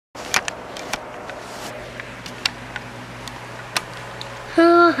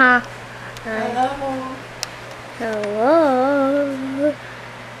Aloha. Hello. Hello.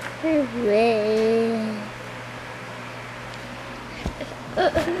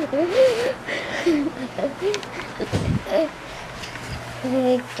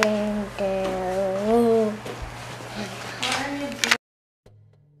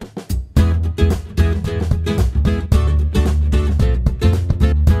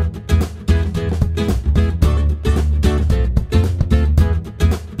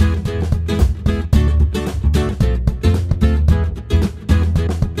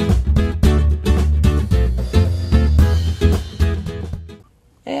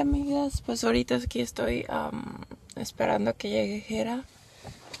 Amigas, pues ahorita aquí estoy esperando a que llegue Jera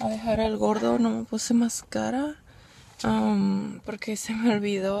a dejar al gordo. No me puse máscara porque se me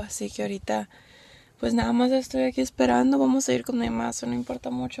olvidó, así que ahorita pues nada más estoy aquí esperando. Vamos a ir con mi mamá, no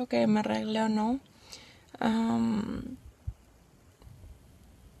importa mucho que me arregle o no.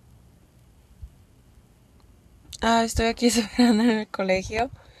 Estoy aquí esperando en el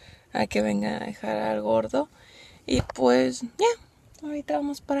colegio a que venga a dejar al gordo y pues ya, ahorita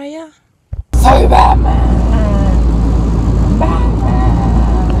vamos para allá. Soy Batman.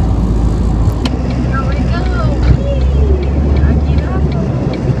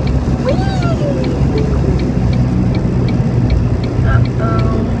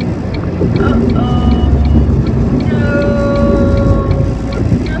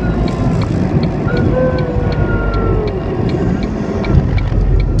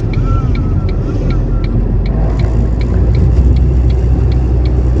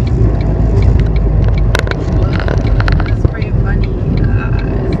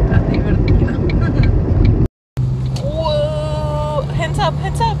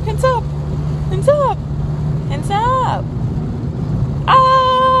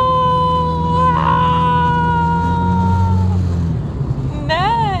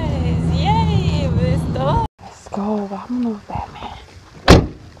 Vámonos, Batman.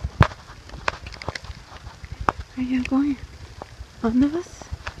 Where are you going? ¿Dónde vas?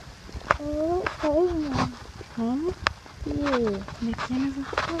 ¿Dónde? ¿De quién es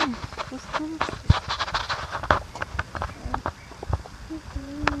esto?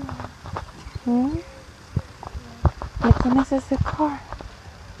 ¿De quién es ese car?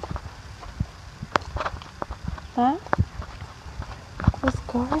 ¿Ah? Whose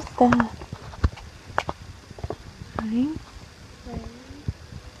car is that? ¿Sí?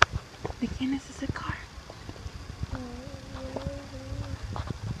 ¿De quién es ese car?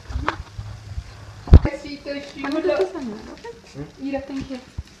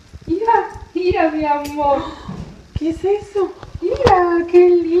 Mira, mira mi amor. ¿Qué es eso? Mira, qué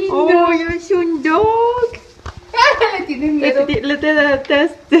lindo. Oh, es un dog. Le tienes miedo. Le te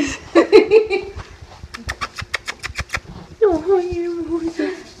adaptaste. Ay, hermoso.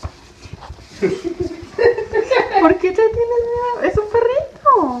 ¿Por qué te tienes miedo? Es un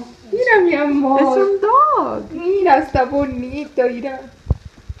perrito. Mira, mi amor. Es un dog. Mira, está bonito, mira.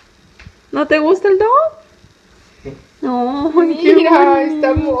 ¿No te gusta el dog? No, mira, está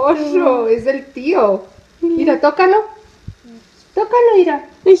hermoso. Es el tío. Mira, tócalo. Tócalo, mira.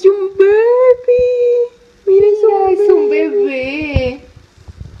 Es un bebé. Mira, es un bebé.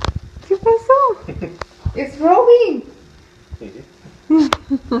 ¿Qué pasó? Es Robin.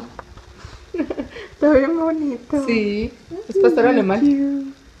 Está bien bonito. Sí, es pastor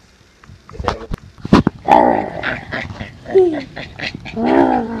alemán.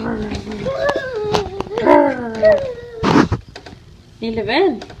 ¿Y le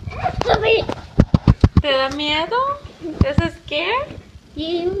ven? ¿Te da miedo? ¿Estás scared?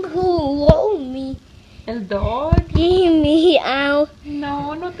 ¿El dog?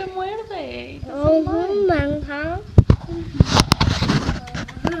 No, no te muerde.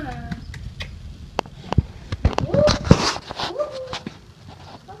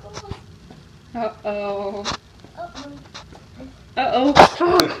 Uh-oh. Uh-oh.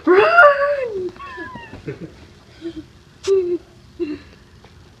 Run!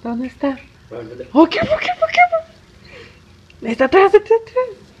 ¿Dónde está? Oh, ¿qué fue? Está atrás,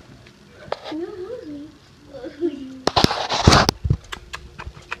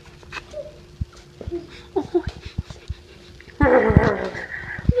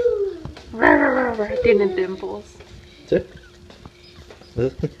 Tiene tempos. ¿Sí?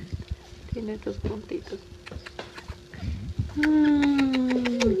 Tiene tus puntitos.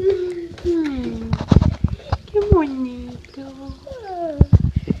 Qué bonito.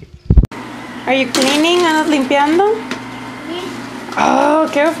 Are you cleaning? ¿Andas limpiando? Oh,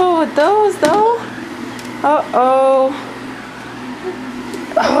 careful with those though. Uh-oh.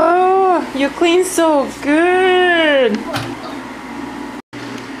 Oh, you clean so good.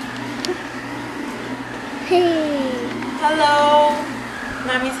 Hello.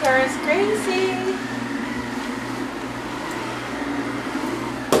 Mommy's hair is crazy.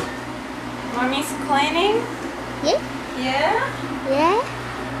 Mommy's cleaning? Yeah. Yeah? Yeah.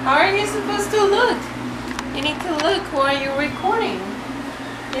 How are you supposed to look? You need to look while you're recording.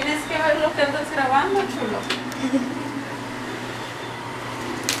 Tienes que ver lo que estás grabando, chulo.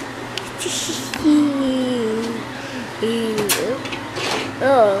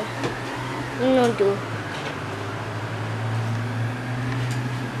 Oh, no do.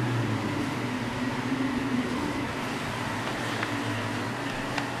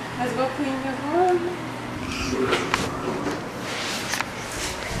 Let's go clean your room.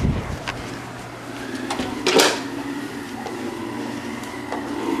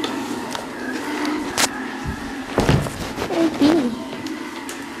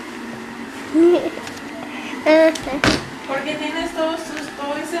 ¿Por qué tienes todos tus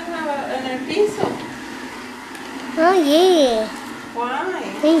toys en el piso? Oh yeah. Why?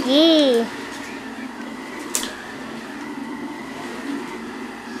 Oh yeah.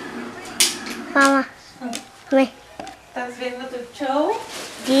 Mama, ven. ¿Estás viendo tu show?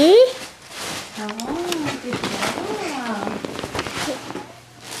 ¿Sí? Oh, qué bien.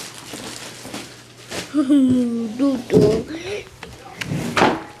 Dudu.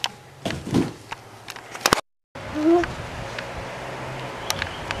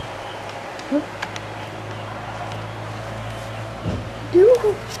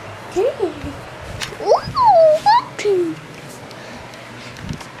 Dudu.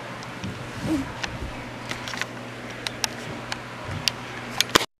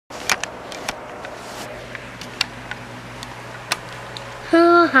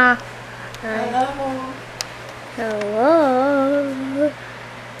 Hello. Hello.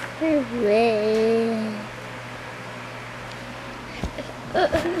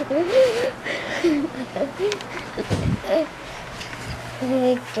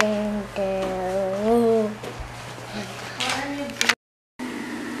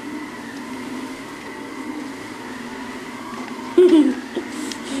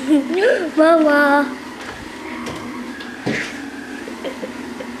 Mama.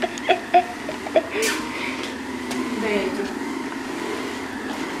 Baby.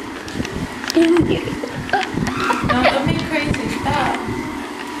 No, don't be crazy. Stop.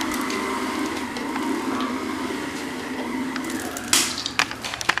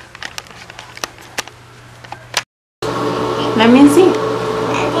 Let me see.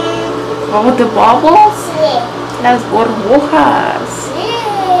 Oh, the bubbles? Las burbujas.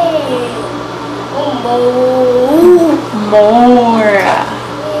 More.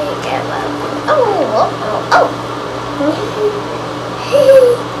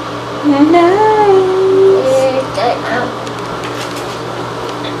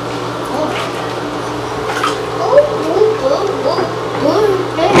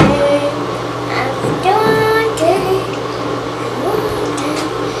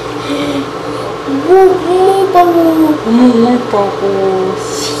 More bubbles.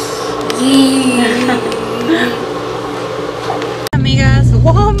 Amigas,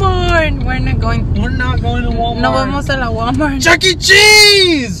 Walmart. We're not going to Walmart. No vamos a la Walmart. Chuck E.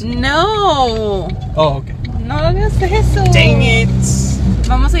 Cheese! No. Oh, okay. No hagas eso. Dang it!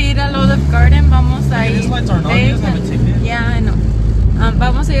 Vamos a ir al Olive Garden. Vamos a ir. These lights aren't on. You just have a ticket. Yeah, I know.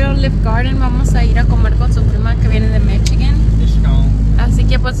 Vamos a ir al Olive Garden. Vamos a ir a comer con su prima que viene de Michigan. Así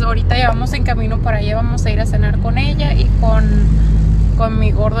que pues ahorita ya vamos en camino para allá. Vamos a ir a cenar con ella y con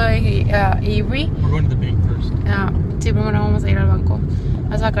mi gordo Avery. We're going to the bank first. Sí, primero vamos a ir al banco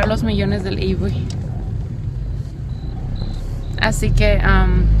a sacar los millones del Avery. Así que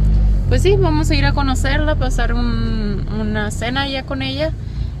pues sí, vamos a ir a conocerla, pasar una cena ya con ella.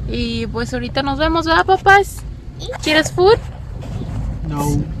 Y pues ahorita nos vemos, ¿verdad, papás? ¿Quieres food?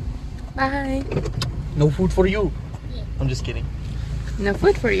 No. Bye. No food for you. I'm just kidding. No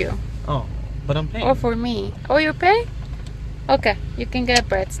food for you. Oh, but I'm paying. Or for me. Oh, you pay? Okay, you can get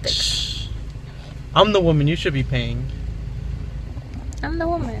breadsticks. I'm the woman. You should be paying. I'm the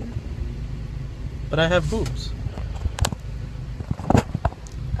woman. But I have boobs.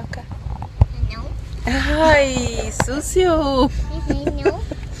 Okay. No. Ay, sucio. No.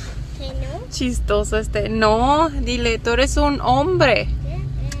 Chistoso este. No, dile, tú eres un hombre.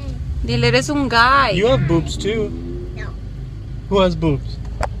 Dile, eres un guy. You have boobs too. No. Who has boobs?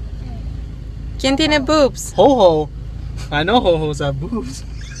 ¿Quién tiene boobs? Ho-ho. I know ho-hos have boobs.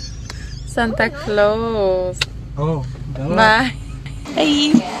 Santa Claus. Oh, no. Bye.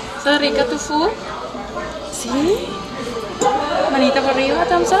 Hey, ¿está rica tu food? ¿Sí? Manita para arriba,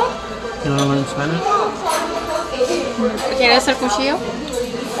 thumbs up. You want to learn Spanish? ¿Quieres el cuchillo?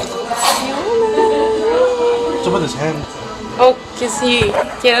 What's up with his hand? Oh, que sí.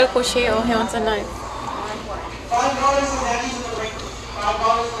 Quiere el cuchillo. He wants a knife.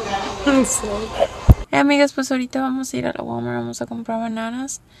 Amigas, pues ahorita vamos a ir a la Walmart. Vamos a comprar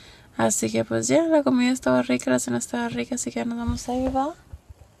bananas. Así que pues ya, la comida estaba rica, la cena estaba rica. Así que ya nos vamos a ir, ¿va?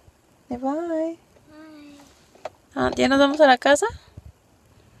 Bye. Ah, ¿ya nos vamos a la casa?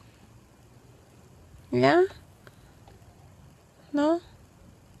 ¿Ya? ¿No?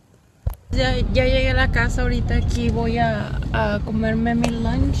 Ya llegué a la casa ahorita. Aquí voy a comerme mi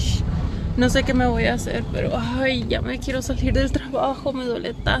lunch. No sé qué me voy a hacer, pero ay, ya me quiero salir del trabajo. Me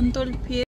duele tanto el pie.